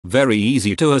Very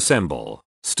easy to assemble,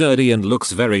 sturdy and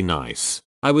looks very nice.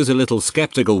 I was a little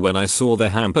skeptical when I saw the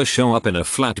hamper show up in a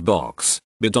flat box,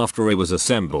 but after it was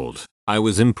assembled, I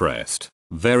was impressed.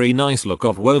 Very nice look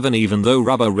of woven even though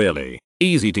rubber really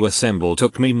easy to assemble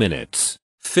took me minutes.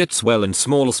 Fits well in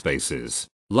small spaces,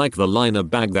 like the liner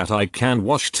bag that I can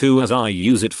wash too as I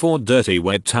use it for dirty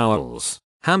wet towels.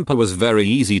 Hamper was very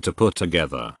easy to put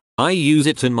together. I use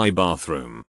it in my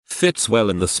bathroom. Fits well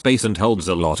in the space and holds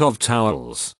a lot of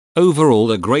towels.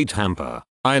 Overall a great hamper.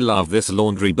 I love this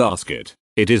laundry basket.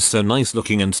 It is so nice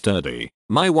looking and sturdy.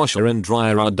 My washer and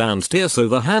dryer are downstairs so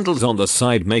the handles on the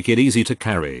side make it easy to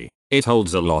carry. It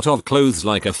holds a lot of clothes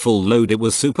like a full load. It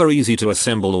was super easy to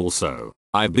assemble also.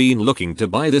 I've been looking to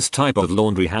buy this type of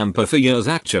laundry hamper for years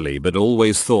actually, but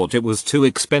always thought it was too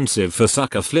expensive for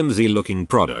such a flimsy looking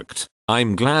product.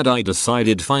 I'm glad I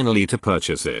decided finally to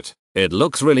purchase it. It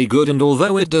looks really good, and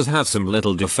although it does have some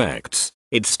little defects,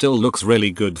 it still looks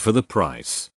really good for the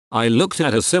price. I looked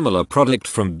at a similar product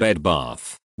from Bed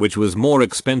Bath, which was more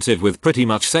expensive with pretty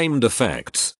much same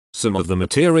defects. Some of the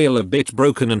material a bit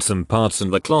broken and some parts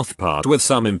and the cloth part with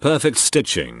some imperfect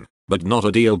stitching, but not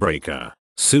a deal breaker.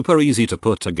 Super easy to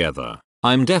put together.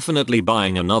 I'm definitely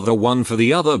buying another one for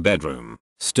the other bedroom.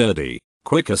 Sturdy,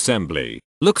 quick assembly,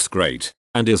 looks great,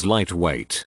 and is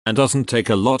lightweight, and doesn't take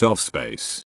a lot of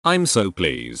space. I'm so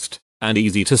pleased, and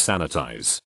easy to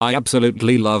sanitize. I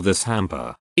absolutely love this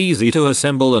hamper. Easy to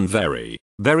assemble and very,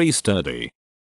 very sturdy.